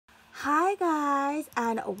Hi guys,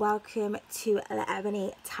 and welcome to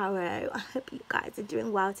Laebonyarts Tarot. I hope you guys are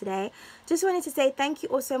doing well today. Just wanted to say thank you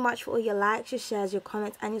all so much for all your likes, your shares, your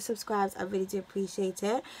comments and your subscribes. I really do appreciate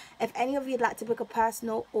it. If any of you'd like to book a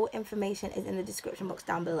personal, all information is in the description box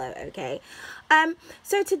down below, okay?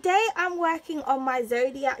 So today I'm working on my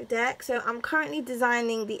zodiac deck. So I'm currently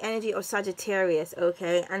designing the energy of Sagittarius,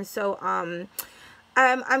 okay? And so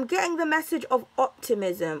I'm getting the message of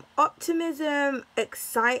optimism,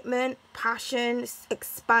 excitement, passion,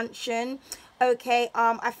 expansion. Okay,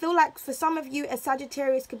 I feel like for some of you, a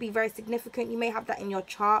Sagittarius could be very significant. You may have that in your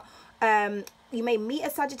chart. You may meet a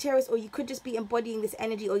Sagittarius, or you could just be embodying this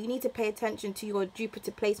energy, or you need to pay attention to your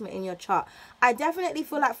Jupiter placement in your chart. I definitely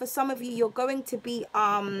feel like for some of you, you're going to be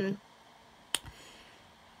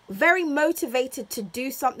very motivated to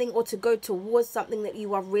do something or to go towards something that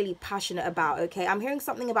you are really passionate about. Okay, I'm hearing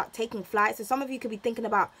something about taking flight. So some of you could be thinking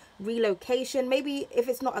about relocation. Maybe if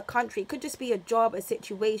it's not a country, it could just be a job, a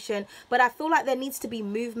situation, but I feel like there needs to be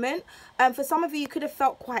movement. For some of you, you could have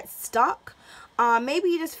felt quite stuck. Maybe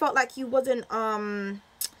you just felt like you wasn't how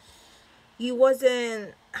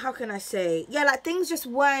can I say, yeah, like things just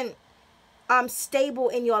weren't stable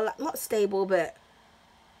in your life. Not stable, but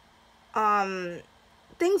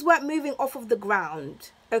things weren't moving off of the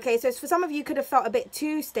ground. Okay, so for some of you could have felt a bit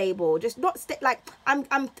too stable, just not like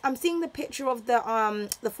I'm seeing the picture of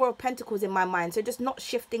the Four of Pentacles in my mind. So just not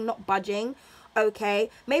shifting, not budging. Okay,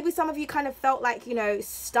 maybe some of you kind of felt like, you know,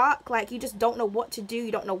 stuck, like you just don't know what to do, you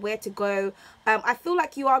don't know where to go. I feel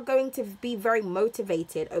like you are going to be very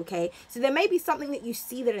motivated. Okay, so there may be something that you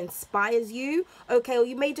see that inspires you. Okay, or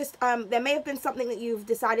you may just there may have been something that you've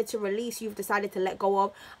decided to release, you've decided to let go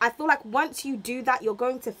of. I feel like once you do that, you're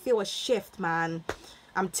going to feel a shift, man.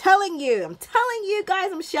 I'm telling you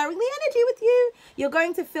guys, I'm sharing the energy with you. You're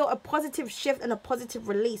going to feel a positive shift and a positive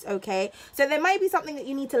release, okay? So there may be something that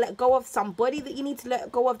you need to let go of, somebody that you need to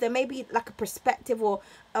let go of. There may be like a perspective or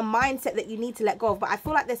a mindset that you need to let go of, but I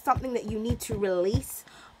feel like there's something that you need to release.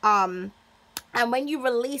 And when you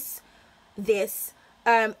release this,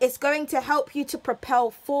 it's going to help you to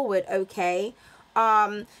propel forward, okay?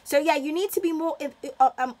 So yeah, you need to be more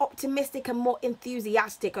optimistic and more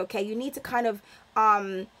enthusiastic. Okay, you need to kind of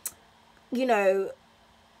you know,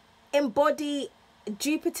 embody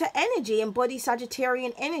Jupiter energy, embody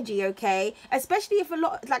Sagittarian energy. Okay, especially if a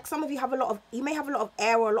lot, like some of you have a lot of, you may have a lot of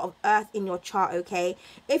air or a lot of earth in your chart. Okay,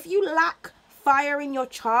 if you lack fire in your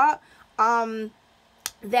chart,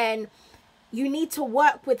 then you need to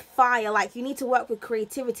work with fire. Like you need to work with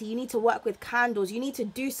creativity, you need to work with candles, you need to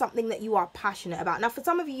do something that you are passionate about. Now for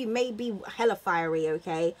some of you, you may be hella fiery.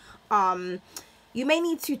 Okay, you may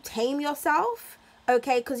need to tame yourself.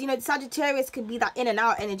 Okay, because you know Sagittarius could be that in and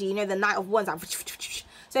out energy, you know, the Knight of Wands, like,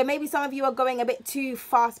 so maybe some of you are going a bit too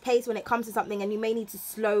fast paced when it comes to something, and you may need to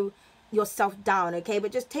slow yourself down. Okay,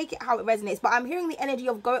 but just take it how it resonates. But I'm hearing the energy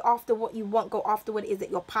of go after what you want, go after what it is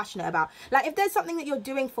that you're passionate about. Like if there's something that you're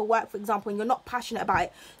doing for work, for example, and you're not passionate about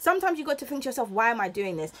it, sometimes you got to think to yourself, why am I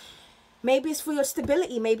doing this? Maybe it's for your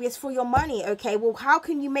stability, maybe it's for your money. Okay, well, how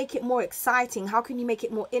can you make it more exciting? How can you make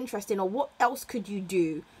it more interesting? Or what else could you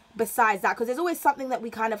do besides that? Because there's always something that we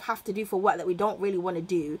kind of have to do for work that we don't really want to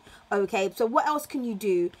do. Okay, so what else can you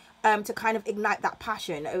do to kind of ignite that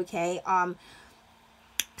passion? Okay,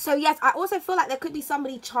 so yes, I also feel like there could be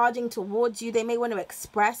somebody charging towards you. They may want to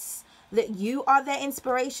express that you are their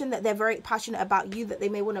inspiration, that they're very passionate about you, that they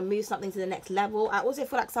may want to move something to the next level. I also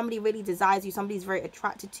feel like somebody really desires you. Somebody's very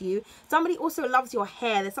attracted to you. Somebody also loves your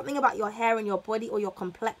hair. There's something about your hair and your body or your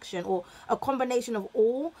complexion, or a combination of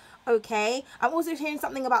all. Okay, I'm also hearing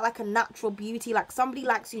something about like a natural beauty, like somebody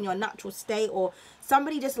likes you in your natural state, or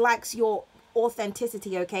somebody just likes your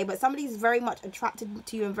authenticity. Okay, but somebody's very much attracted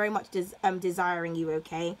to you and very much desiring you.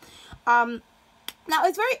 Okay, now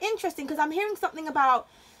it's very interesting because I'm hearing something about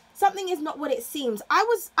something is not what it seems. I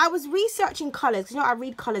was researching colors, because you know I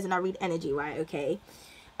read colors and I read energy, right? Okay,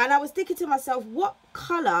 and I was thinking to myself, what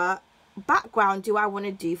color background do I want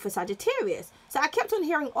to do for Sagittarius? So I kept on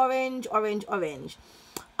hearing orange, orange, orange.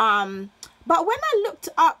 But when I looked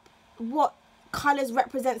up what colors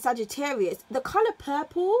represent Sagittarius, the color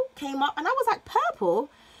purple came up, and I was like, purple?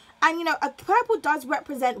 And you know, a purple does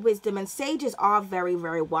represent wisdom, and sages are very,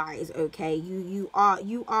 very wise. Okay, you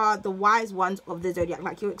are the wise ones of the zodiac.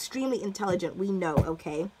 Like you're extremely intelligent, we know.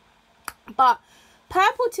 Okay, but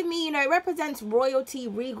purple to me, you know, it represents royalty,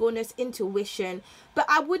 regalness, intuition. But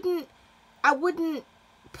I wouldn't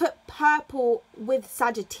put purple with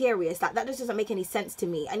Sagittarius. Like that just doesn't make any sense to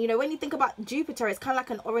me. And you know, when you think about Jupiter, it's kind of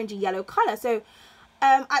like an orangey yellow color. So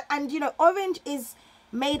and you know, orange is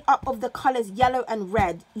made up of the colors yellow and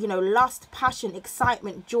red, you know, lust, passion,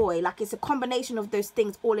 excitement, joy. Like, it's a combination of those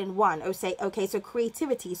things all in one. Okay, so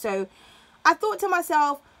creativity. So I thought to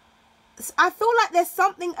myself, I feel like there's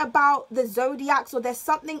something about the zodiacs, or there's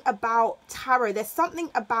something about tarot, there's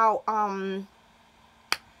something about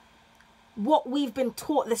what we've been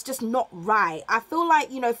taught that's just not right. I feel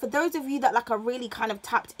like, you know, for those of you that like are really kind of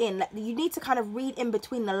tapped in, like, you need to kind of read in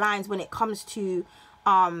between the lines when it comes to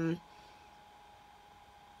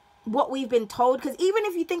what we've been told. Because even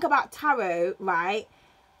if you think about tarot, right,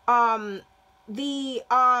 I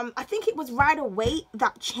think it was Rider-Waite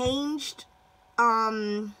that changed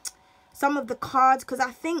some of the cards, because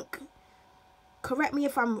I think, correct me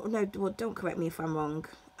if I'm, no, well, don't correct me if I'm wrong,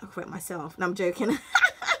 I'll correct myself. No, I'm joking.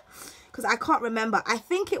 Because I can't remember. I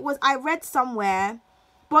think it was, I read somewhere,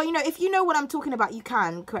 well, you know, if you know what I'm talking about, you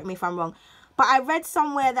can correct me if I'm wrong, but I read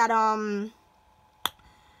somewhere that oh,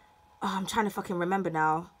 I'm trying to fucking remember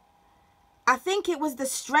now. I think it was the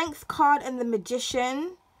Strength card and the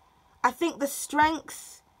Magician. I think the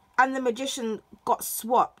Strength and the Magician got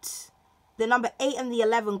swapped. The number 8 and the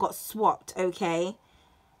 11 got swapped, okay?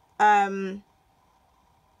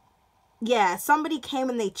 Yeah, somebody came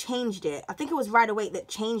and they changed it. I think it was Rider-Waite that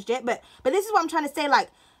changed it. But this is what I'm trying to say, like,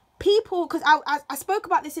 people, because I spoke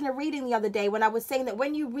about this in a reading the other day when I was saying that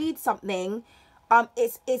when you read something,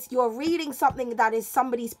 it's you're reading something that is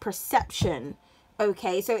somebody's perception,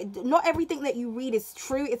 okay? So not everything that you read is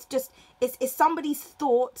true. It's just, it's somebody's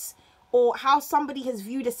thoughts, or how somebody has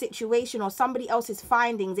viewed a situation, or somebody else's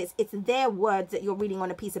findings. It's their words that you're reading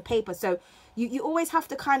on a piece of paper. So you always have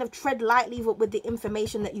to kind of tread lightly with the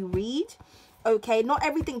information that you read. Okay, not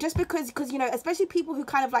everything, just because you know, especially people who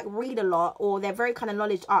kind of like read a lot, or they're very kind of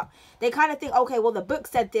knowledge up, they kind of think, okay, well, the book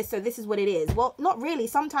said this, so this is what it is. Well, not really.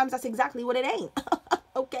 Sometimes that's exactly what it ain't.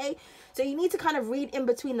 Okay, so you need to kind of read in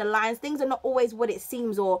between the lines. Things are not always what it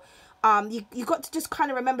seems, or you got to just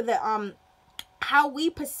kind of remember that how we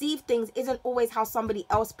perceive things isn't always how somebody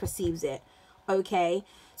else perceives it. Okay,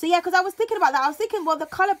 so yeah, because I was thinking about that. I was thinking, well, the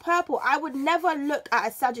color purple, I would never look at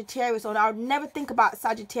a Sagittarius, or I would never think about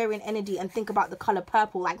Sagittarian energy and think about the color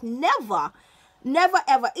purple. Like, never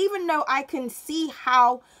ever. Even though I can see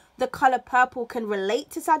how the color purple can relate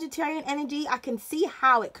to Sagittarian energy, I can see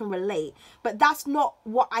how it can relate, but that's not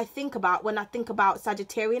what I think about when I think about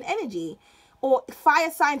Sagittarian energy, or fire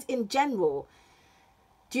signs in general.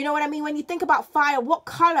 Do you know what I mean? When you think about fire, what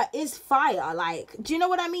color is fire? Like, do you know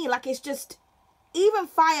what I mean? Like, it's just, even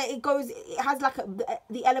fire, it has like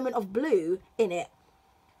the element of blue in it.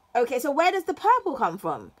 Okay, so where does the purple come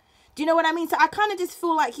from? Do you know what I mean? So I kind of just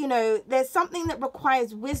feel like, you know, there's something that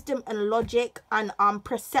requires wisdom and logic and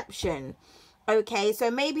perception. Okay, so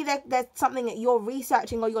maybe there's something that you're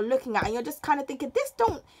researching or you're looking at, and you're just kind of thinking,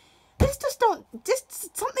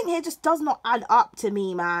 something here just does not add up to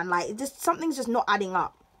me, man. Like, something's just not adding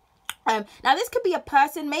up. Now this could be a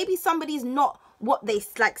person. Maybe somebody's not what they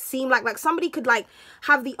like seem like somebody could like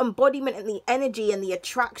have the embodiment and the energy and the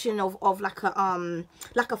attraction of like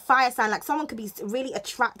a fire sign. Like, someone could be really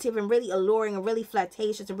attractive and really alluring and really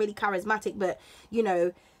flirtatious and really charismatic, but you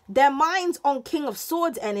know, their mind's on King of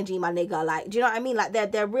Swords energy, my nigga. Like, do you know what I mean? Like,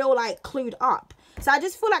 they're real like clued up. So I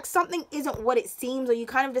just feel like something isn't what it seems, or you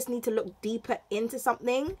kind of just need to look deeper into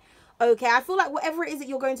something. Okay, I feel like whatever it is that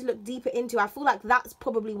you're going to look deeper into, I feel like that's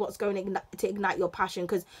probably what's going to ignite your passion.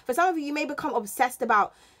 Because for some of you, you may become obsessed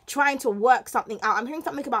about trying to work something out. I'm hearing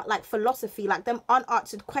something about like philosophy, like them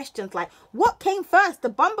unanswered questions, like what came first, the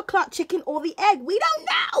bumperclut chicken or the egg? We don't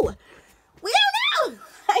know. We don't know.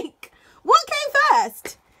 Like, what came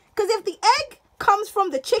first? Because if the egg comes from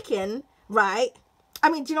the chicken, right? I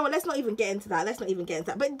mean, do you know what? Let's not even get into that.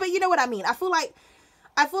 But you know what I mean? I feel like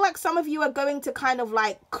some of you are going to kind of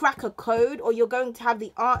like crack a code, or you're going to have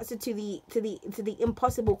the answer to the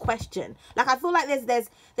impossible question. Like, I feel like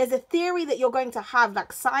there's a theory that you're going to have,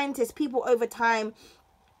 like scientists, people over time,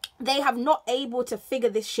 they have not able to figure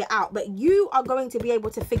this shit out, but you are going to be able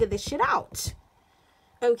to figure this shit out.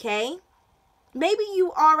 Okay? Maybe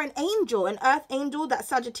you are an angel, an earth angel, that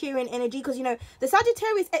Sagittarian energy, because, you know, the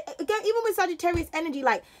Sagittarius, again, even with Sagittarius energy,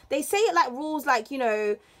 like, they say it like rules, like, you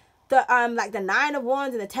know, the like the 9 of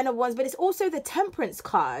Wands and the 10 of Wands, but it's also the Temperance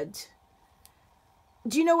card.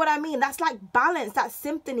 Do you know what I mean? That's like balance, that's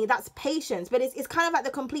symphony, that's patience, but it's kind of like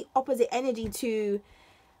the complete opposite energy to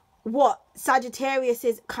what Sagittarius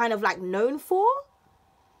is kind of like known for.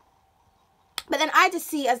 But then I just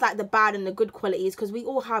see it as like the bad and the good qualities, because we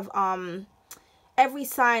all have every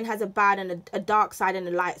sign has a bad and a dark side and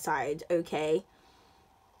a light side. Okay,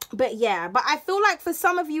 but yeah, but I feel like for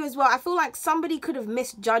some of you as well, I feel like somebody could have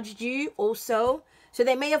misjudged you also. So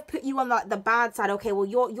they may have put you on like the bad side. Okay, well,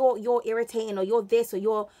 you're irritating, or you're this, or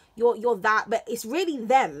you're that, but it's really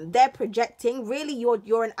them. They're projecting. Really,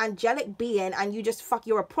 you're an angelic being, and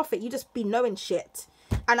you're a prophet. You just be knowing shit.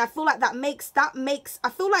 And I feel like that makes I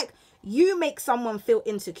feel like you make someone feel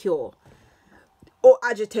insecure or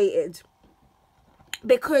agitated,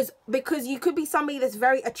 because you could be somebody that's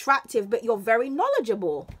very attractive, but you're very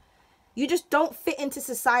knowledgeable. You just don't fit into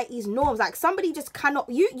society's norms. Like, somebody just cannot,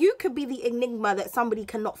 you could be the enigma that somebody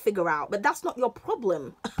cannot figure out, but that's not your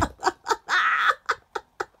problem.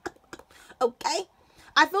 Okay?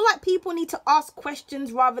 I feel like people need to ask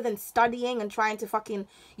questions rather than studying and trying to fucking,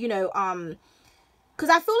 you know, because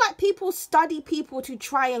I feel like people study people to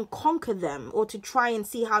try and conquer them, or to try and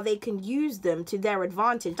see how they can use them to their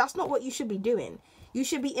advantage. That's not what you should be doing. You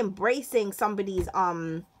should be embracing somebody's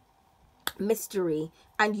mystery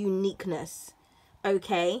and uniqueness.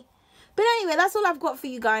 Okay, but anyway, that's all I've got for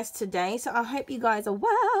you guys today. So I hope you guys are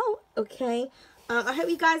well. Okay, I hope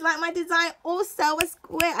you guys like my design. Also,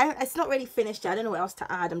 it's not really finished yet. I don't know what else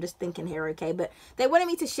to add. I'm just thinking here. Okay, but they wanted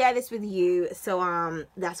me to share this with you, so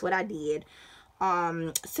that's what I did.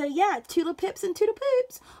 So yeah, Tula Pips and Tula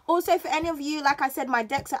Poops. Also, for any of you, like I said, my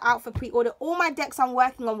decks are out for pre-order. All my decks I'm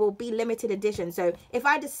working on will be limited edition. So if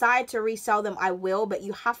I decide to resell them, I will, but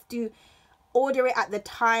you have to order it at the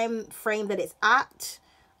time frame that it's at.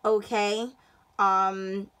 Okay,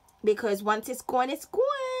 because once it's gone, it's gone.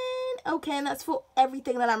 Okay, and that's for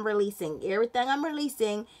everything that I'm releasing. Everything I'm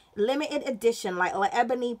releasing, limited edition, like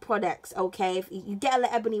ebony products. Okay, if you get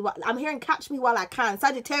a ebony, I'm hearing catch me while I can.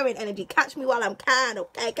 Sagittarian energy, catch me while I can.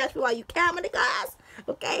 Okay, catch me while you can, my niggas.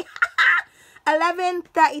 Okay.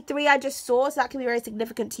 11:33 I just saw, so that can be very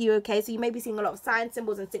significant to you. Okay, so you may be seeing a lot of signs,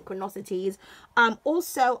 symbols, and synchronicities.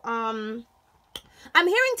 Also, I'm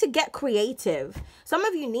hearing to get creative. Some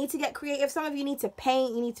of you need to get creative. Some of you need to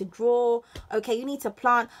paint. You need to draw. Okay, you need to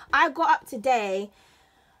plant. I got up today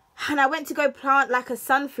and I went to go plant like a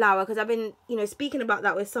sunflower, because I've been, you know, speaking about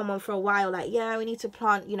that with someone for a while. Like, yeah, we need to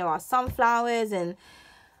plant, you know, our sunflowers. And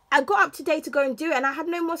I got up today to go and do it, and I had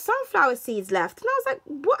no more sunflower seeds left. And I was like,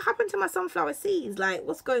 what happened to my sunflower seeds? Like,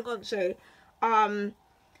 what's going on? So,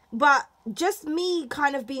 but just me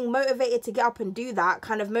kind of being motivated to get up and do that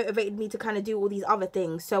kind of motivated me to kind of do all these other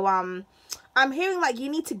things. So I'm hearing like you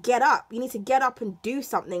need to get up. You need to get up and do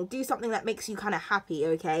something that makes you kind of happy.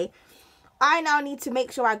 Okay, I now need to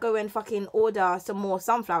make sure I go and fucking order some more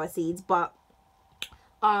sunflower seeds. But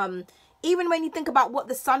even when you think about what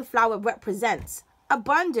the sunflower represents,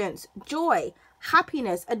 abundance, joy,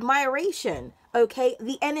 happiness, admiration, okay,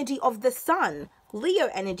 the energy of the sun, Leo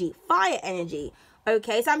energy, fire energy.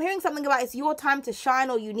 Okay, so I'm hearing something about it's your time to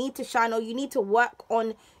shine, or you need to shine, or you need to work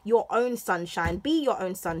on your own sunshine. Be your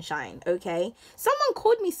own sunshine, okay? Someone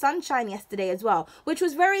called me sunshine yesterday as well, which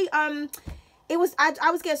was very, it was,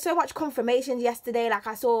 I was getting so much confirmation yesterday. Like,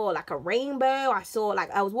 I saw like a rainbow. I saw,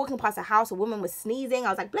 like, I was walking past a house, a woman was sneezing. I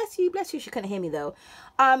was like, bless you, bless you. She couldn't hear me though.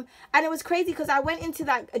 And it was crazy because I went into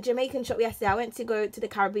like a Jamaican shop yesterday. I went to go to the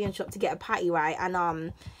Caribbean shop to get a patty, right?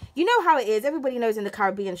 And you know how it is. Everybody knows in the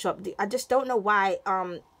Caribbean shop. I just don't know why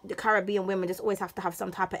the Caribbean women just always have to have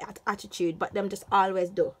some type of attitude, but them just always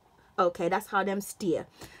do. Okay, that's how them steer,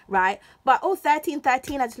 right? But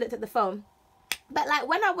 13:13, I just looked at the phone. But like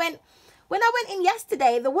when I went in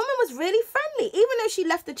yesterday, the woman was really friendly, even though she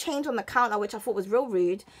left the change on the counter, which I thought was real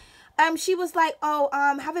rude. She was like, oh,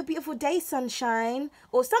 have a beautiful day, sunshine,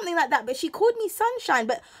 or something like that. But she called me sunshine.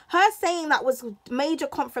 But her saying that was major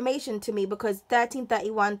confirmation to me, because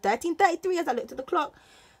 13:31, 13:33 as I looked at the clock.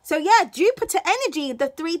 So yeah, Jupiter energy, the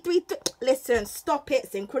 333. Listen, stop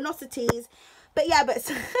it, synchronicities. But yeah,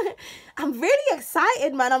 but I'm really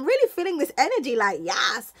excited, man. I'm really feeling this energy, like,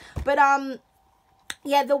 yes. But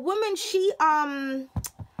yeah, the woman, she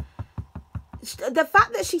the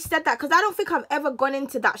fact that she said that, because I don't think I've ever gone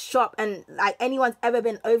into that shop and like anyone's ever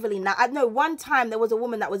been overly nice. I know one time there was a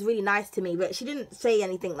woman that was really nice to me, but she didn't say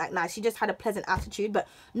anything like nice. She just had a pleasant attitude. But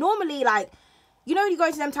normally, like, you know, when you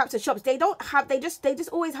go to them types of shops, they just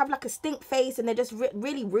always have like a stink face, and they're just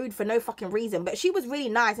really rude for no fucking reason. But she was really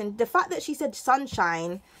nice, and the fact that she said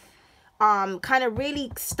sunshine kind of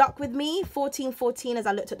really stuck with me. 14:14 as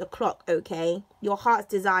I looked at the clock. Okay, your heart's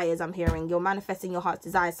desires, I'm hearing you're manifesting your heart's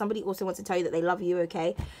desires. Somebody also wants to tell you that they love you.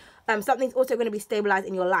 Okay, something's also going to be stabilized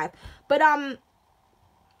in your life. But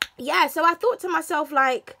yeah, so I thought to myself,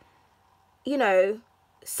 like, you know,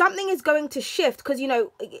 something is going to shift, because, you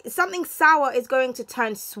know, something sour is going to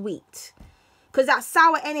turn sweet. Because that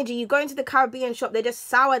sour energy, you go into the Caribbean shop, they're just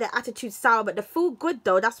sour, their attitude's sour, but the food good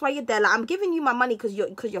though. That's why you're there. Like, I'm giving you my money because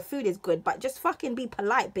your food is good, but just fucking be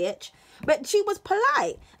polite, bitch. But she was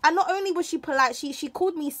polite, and not only was she polite, she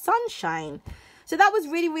called me sunshine. So that was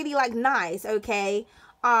really, really like nice, okay?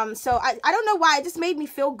 So I don't know why, it just made me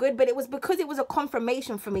feel good, but it was because it was a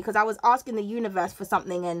confirmation for me, because I was asking the universe for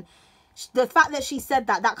something, and the fact that she said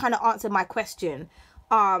that kind of answered my question.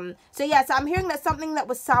 So yeah, so I'm hearing that something that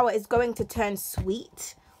was sour is going to turn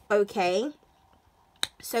sweet, okay?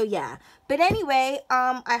 So yeah, but anyway,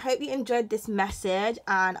 I hope you enjoyed this message,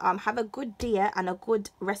 and have a good day and a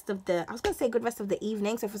good rest of the, I was gonna say good rest of the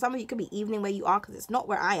evening. So for some of you, it could be evening where you are, because it's not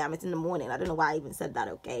where I am, it's in the morning. I don't know why I even said that,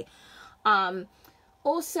 okay?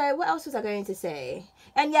 Also, what else was I going to say?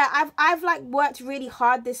 And yeah, I've like worked really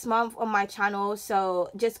hard this month on my channel, so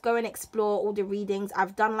just go and explore all the readings.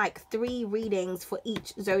 I've done like 3 readings for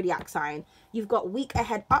each zodiac sign. You've got week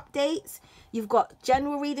ahead updates, you've got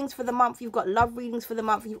general readings for the month, you've got love readings for the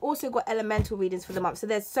month, you've also got elemental readings for the month. So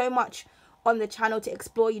there's so much on the channel to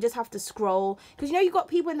explore. You just have to scroll, because you know, you got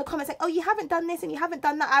people in the comments like, oh, you haven't done this and you haven't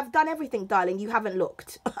done that. I've done everything, darling. You haven't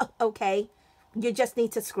looked. Okay, you just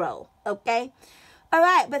need to scroll, okay? All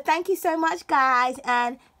right, but thank you so much, guys,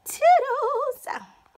 and toodles.